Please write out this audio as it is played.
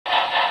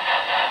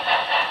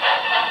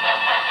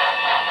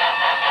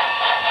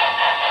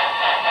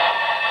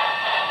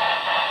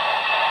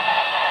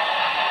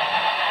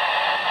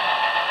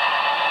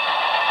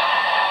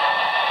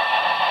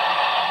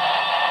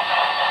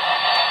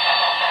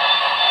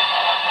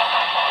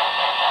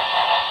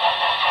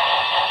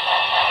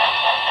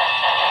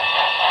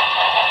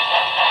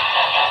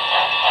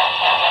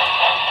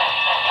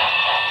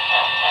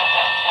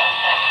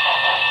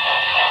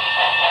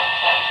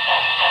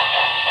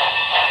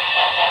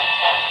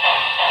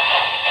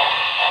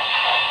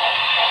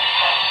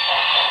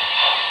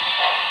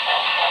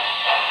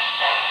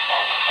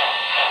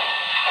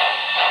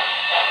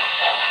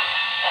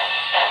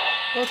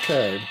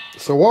Okay,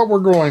 so what we're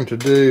going to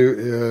do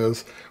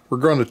is we're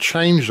going to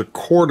change the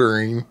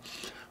quartering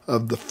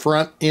of the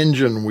front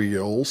engine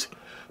wheels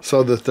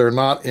so that they're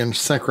not in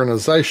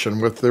synchronization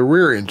with the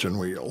rear engine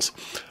wheels.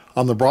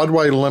 On the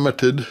Broadway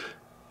Limited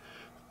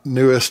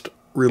newest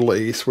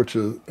release, which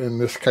is in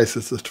this case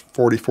it's the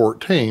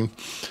 4014,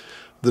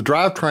 the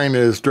drivetrain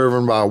is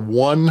driven by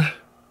one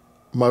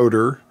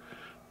motor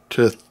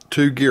to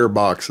two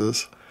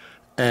gearboxes,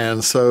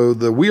 and so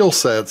the wheel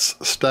sets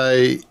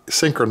stay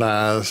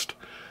synchronized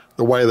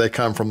the way they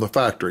come from the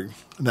factory.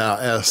 Now,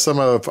 as some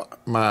of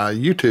my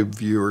YouTube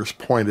viewers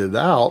pointed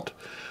out,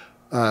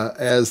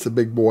 as the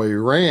Big Boy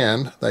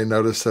ran, they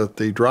noticed that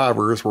the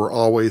drivers were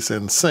always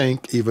in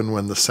sync, even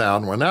when the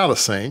sound went out of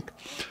sync.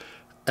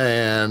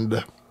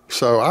 And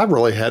so I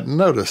really hadn't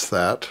noticed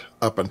that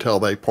up until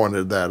they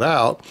pointed that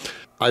out.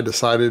 I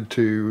decided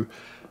to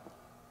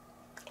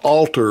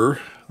alter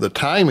the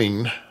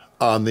timing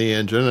on the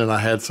engine, and I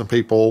had some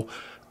people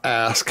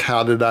ask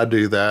how did I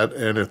do that,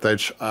 and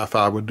if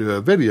I would do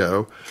a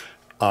video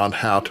on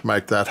how to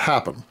make that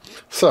happen.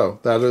 So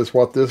that is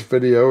what this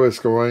video is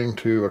going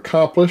to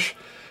accomplish.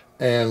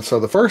 And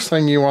so the first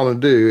thing you want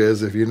to do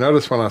is, if you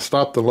notice when I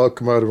stopped the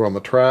locomotive on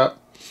the trap,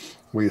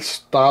 we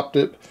stopped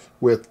it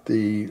with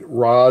the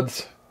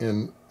rods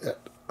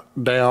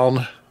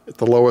down at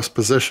the lowest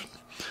position.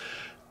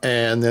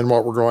 And then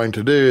what we're going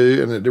to do,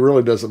 and it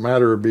really doesn't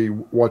matter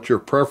what your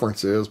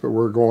preference is, but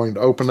we're going to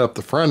open up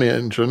the front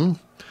engine.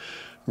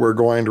 We're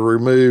going to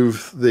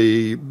remove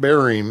the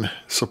bearing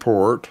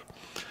support,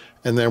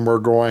 and then we're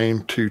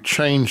going to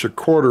change the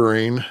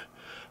quartering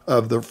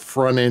of the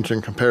front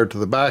engine compared to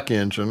the back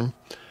engine,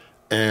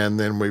 and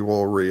then we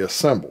will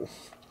reassemble.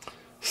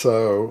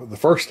 So the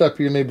first step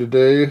you need to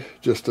do,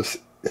 just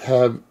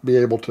to be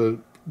able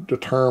to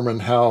determine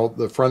how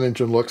the front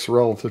engine looks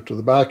relative to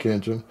the back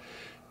engine,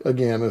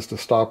 again, is to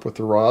stop with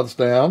the rods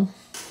down.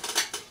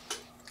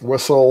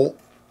 Whistle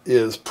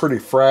is pretty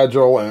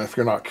fragile, and if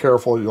you're not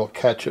careful, you'll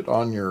catch it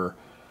on your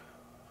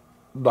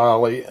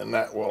dolly, and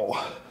that will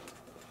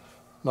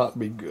not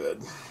be good.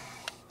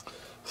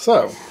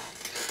 So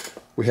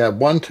we have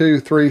 1, 2,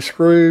 3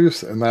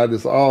 screws, and that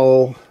is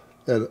all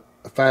that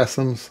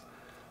fastens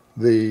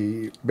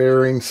the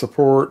bearing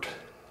support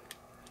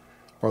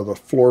or the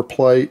floor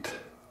plate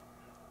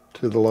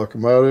to the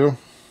locomotive.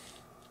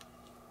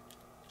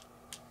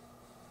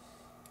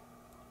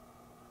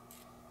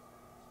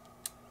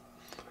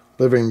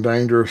 Living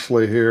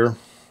dangerously here.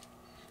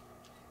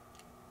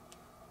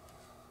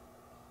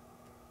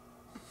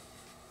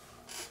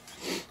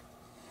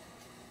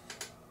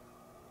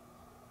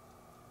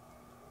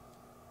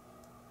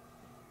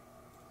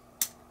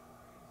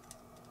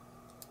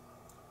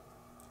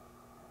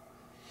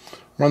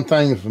 One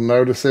thing to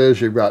notice is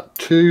you've got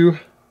 2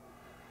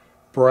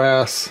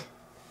 brass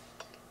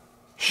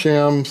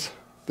shims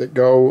that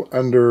go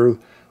under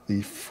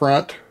the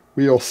front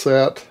wheel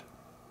set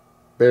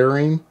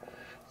bearing.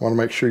 Want to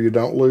make sure you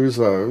don't lose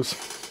those.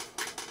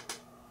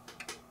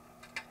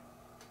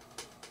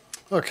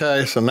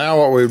 Okay, so now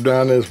what we've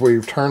done is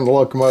we've turned the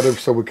locomotive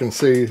so we can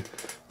see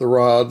the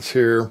rods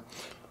here.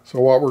 So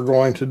what we're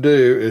going to do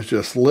is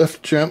just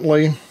lift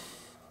gently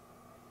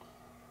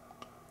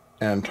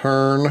and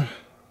turn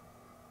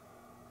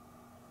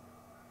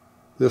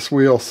this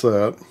wheel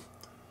set.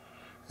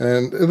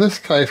 And in this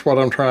case, what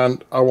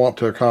I want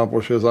to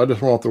accomplish is I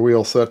just want the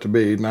wheel set to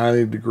be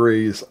 90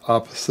 degrees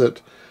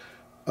opposite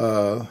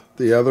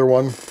the other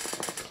one.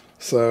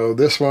 So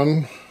this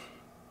one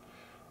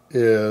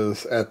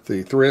is at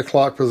the 3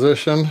 o'clock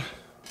position.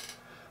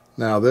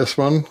 Now this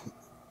one,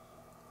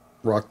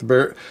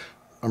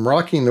 I'm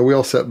rocking the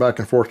wheel set back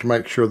and forth to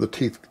make sure the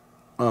teeth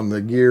on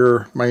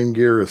the main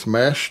gear is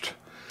meshed.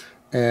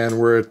 And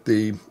we're at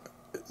the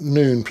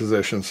noon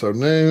position. So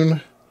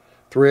noon,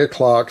 3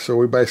 o'clock, so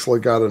we basically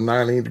got a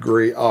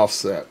 90-degree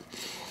offset.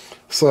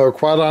 So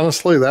quite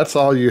honestly, that's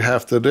all you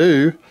have to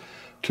do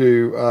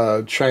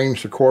to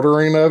change the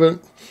quartering of it.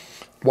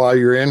 While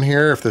you're in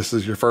here, if this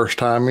is your first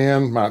time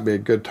in, might be a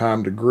good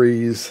time to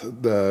grease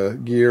the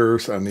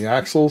gears and the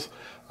axles.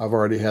 I've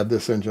already had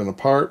this engine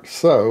apart,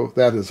 so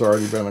that has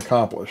already been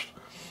accomplished.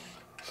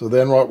 So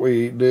then what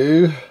we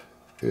do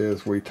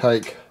is we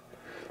take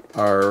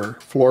our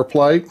floor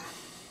plate,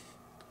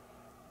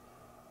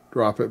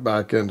 drop it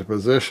back into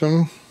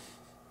position.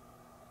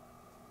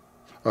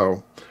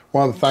 Oh,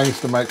 one of the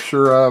things to make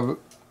sure of,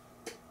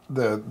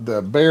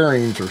 the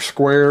bearings are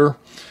square,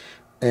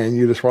 and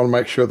you just want to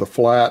make sure the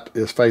flat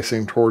is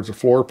facing towards the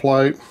floor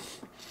plate.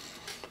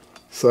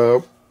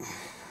 So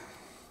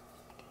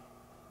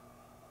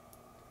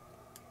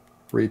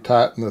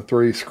retighten the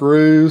 3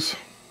 screws.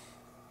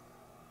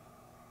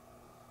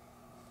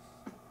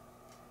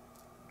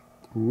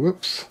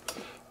 Whoops.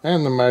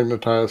 And the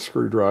magnetized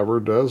screwdriver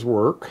does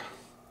work.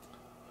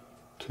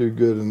 Too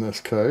good in this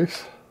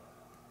case.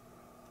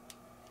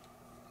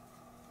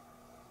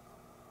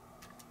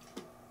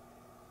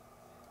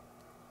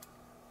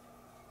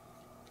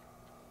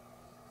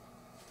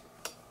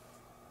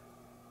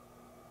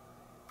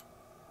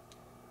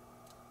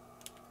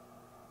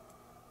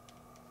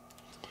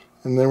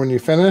 And then when you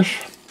finish,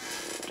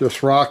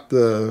 Just rock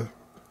the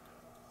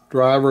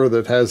driver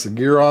that has the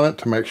gear on it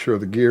to make sure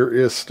the gear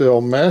is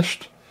still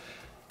meshed.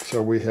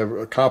 So we have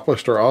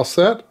accomplished our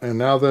offset, and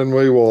now then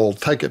we will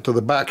take it to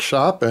the back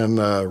shop and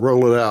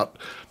roll it out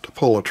to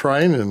pull a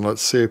train, and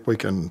let's see if we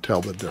can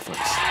tell the difference.